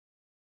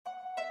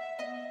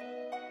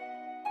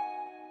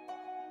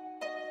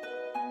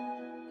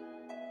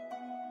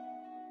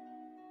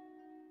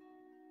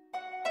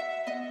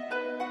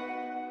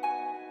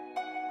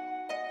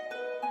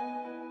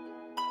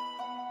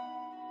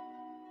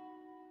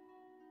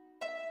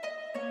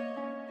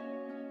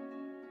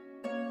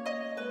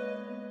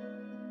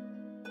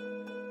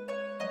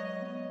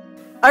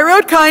I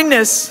wrote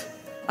kindness.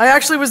 I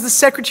actually was the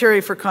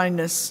secretary for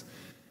kindness.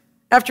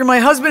 After my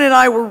husband and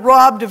I were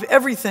robbed of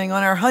everything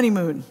on our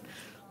honeymoon,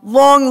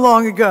 long,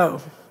 long ago.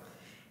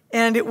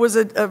 And it was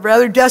a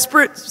rather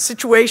desperate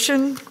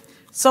situation.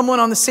 Someone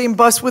on the same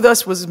bus with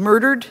us was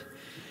murdered.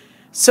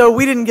 So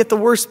we didn't get the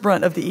worst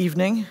brunt of the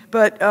evening,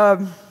 but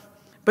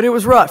it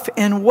was rough.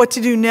 And what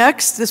to do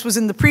next? This was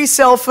in the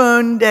pre-cell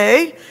phone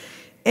day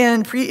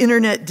and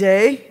pre-internet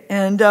day.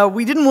 And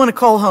we didn't want to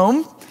call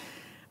home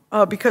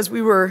because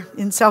we were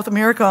in South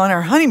America on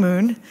our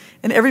honeymoon.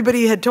 And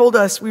everybody had told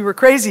us we were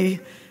crazy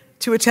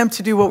to attempt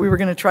to do what we were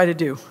going to try to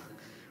do,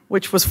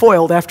 which was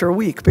foiled after a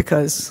week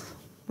because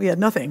we had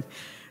nothing.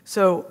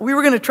 So we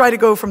were going to try to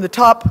go from the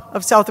top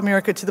of South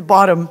America to the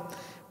bottom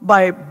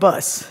by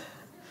bus.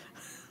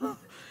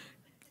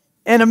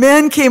 And a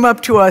man came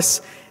up to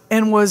us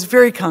and was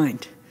very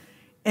kind.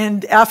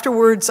 And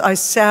afterwards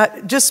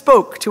just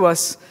spoke to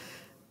us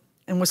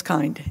and was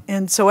kind.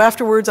 And so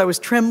afterwards I was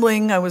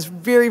trembling, I was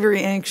very,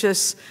 very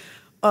anxious.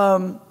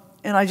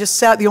 And I just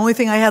sat. The only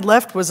thing I had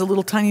left was a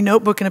little tiny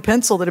notebook and a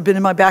pencil that had been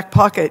in my back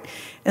pocket.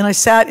 And I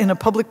sat in a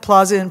public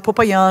plaza in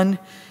Popayan,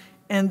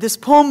 and this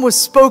poem was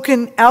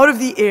spoken out of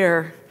the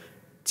air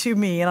to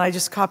me, and I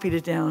just copied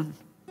it down.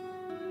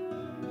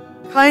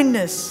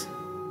 Kindness.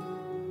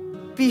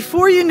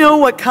 Before you know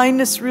what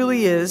kindness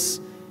really is,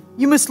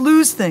 you must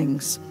lose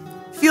things.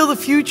 Feel the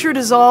future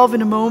dissolve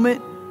in a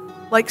moment,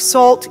 like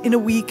salt in a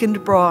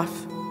weakened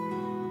broth.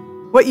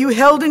 What you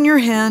held in your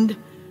hand,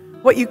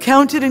 what you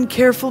counted and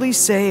carefully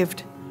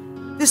saved.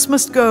 This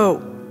must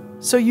go,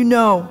 so you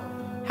know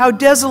how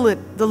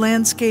desolate the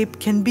landscape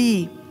can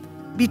be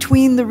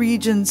between the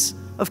regions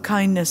of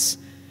kindness.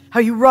 How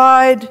you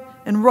ride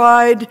and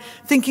ride,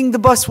 thinking the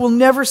bus will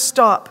never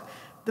stop.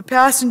 The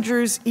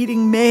passengers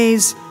eating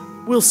maize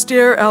will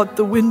stare out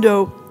the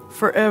window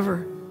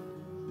forever.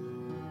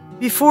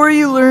 Before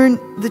you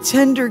learn the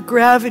tender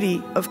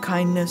gravity of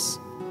kindness,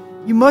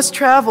 you must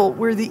travel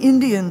where the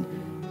Indian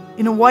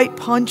in a white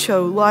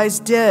poncho lies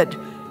dead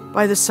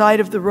by the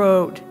side of the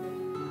road.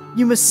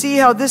 You must see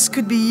how this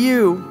could be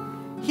you.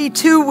 He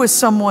too was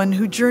someone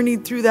who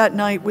journeyed through that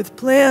night with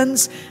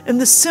plans and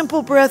the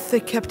simple breath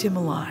that kept him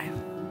alive.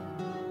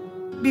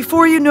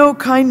 Before you know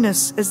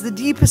kindness as the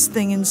deepest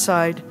thing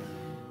inside,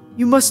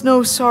 you must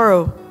know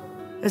sorrow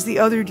as the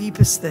other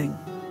deepest thing.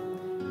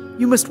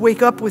 You must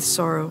wake up with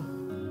sorrow.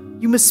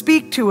 You must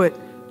speak to it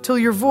till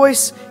your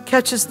voice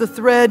catches the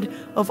thread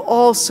of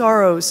all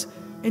sorrows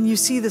and you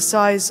see the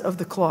size of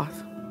the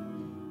cloth.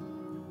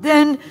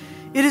 Then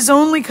it is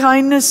only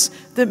kindness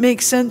that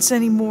makes sense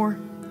anymore.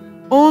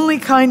 Only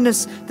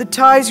kindness that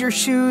ties your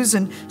shoes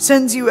and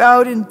sends you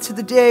out into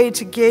the day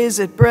to gaze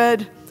at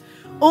bread.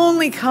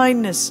 Only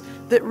kindness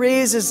that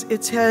raises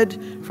its head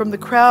from the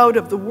crowd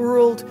of the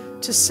world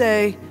to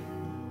say,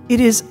 "It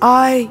is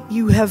I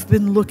you have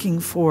been looking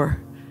for,"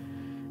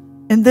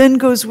 and then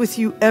goes with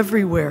you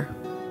everywhere,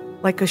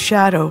 like a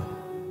shadow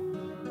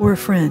or a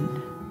friend.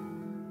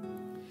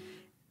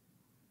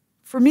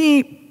 For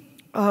me,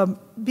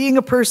 being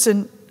a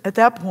person at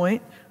that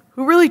point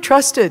who really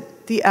trusted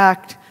the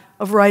act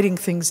of writing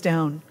things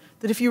down,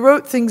 that if you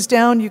wrote things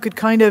down, you could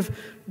kind of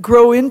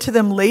grow into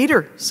them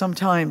later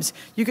sometimes.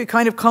 You could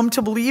kind of come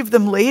to believe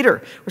them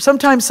later. Or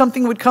sometimes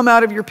something would come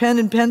out of your pen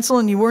and pencil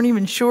and you weren't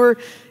even sure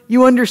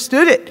you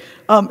understood it.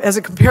 As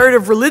a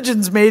comparative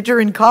religions major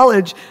in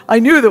college, I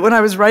knew that when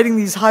I was writing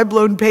these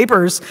high-blown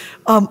papers,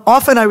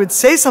 often I would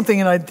say something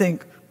and I'd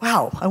think,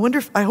 wow,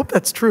 I hope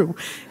that's true.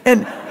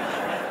 And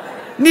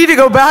need to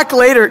go back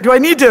later. Do I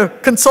need to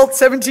consult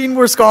 17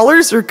 more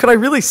scholars, or could I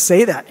really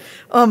say that?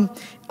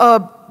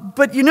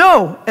 But you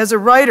know, as a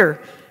writer,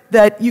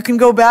 that you can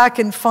go back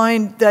and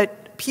find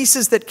that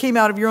pieces that came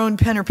out of your own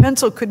pen or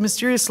pencil could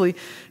mysteriously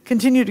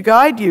continue to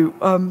guide you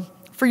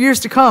for years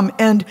to come.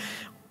 And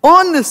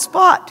on the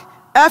spot,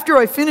 after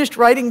I finished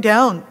writing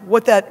down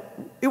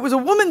it was a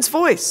woman's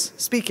voice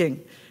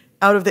speaking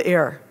out of the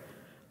air.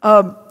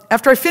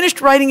 After I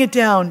finished writing it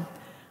down,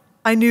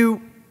 I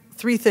knew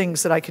 3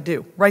 things that I could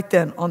do right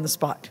then on the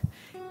spot.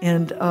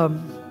 And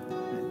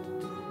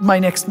my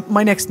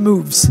next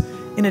moves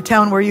in a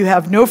town where you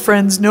have no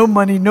friends, no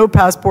money, no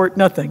passport,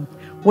 nothing.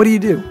 What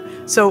do?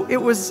 So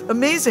it was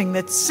amazing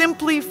that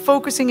simply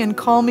focusing and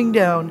calming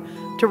down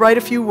to write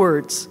a few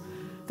words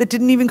that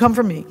didn't even come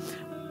from me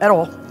at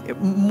all.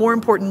 More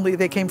importantly,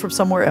 they came from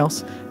somewhere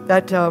else,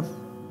 that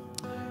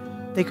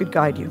they could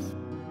guide you.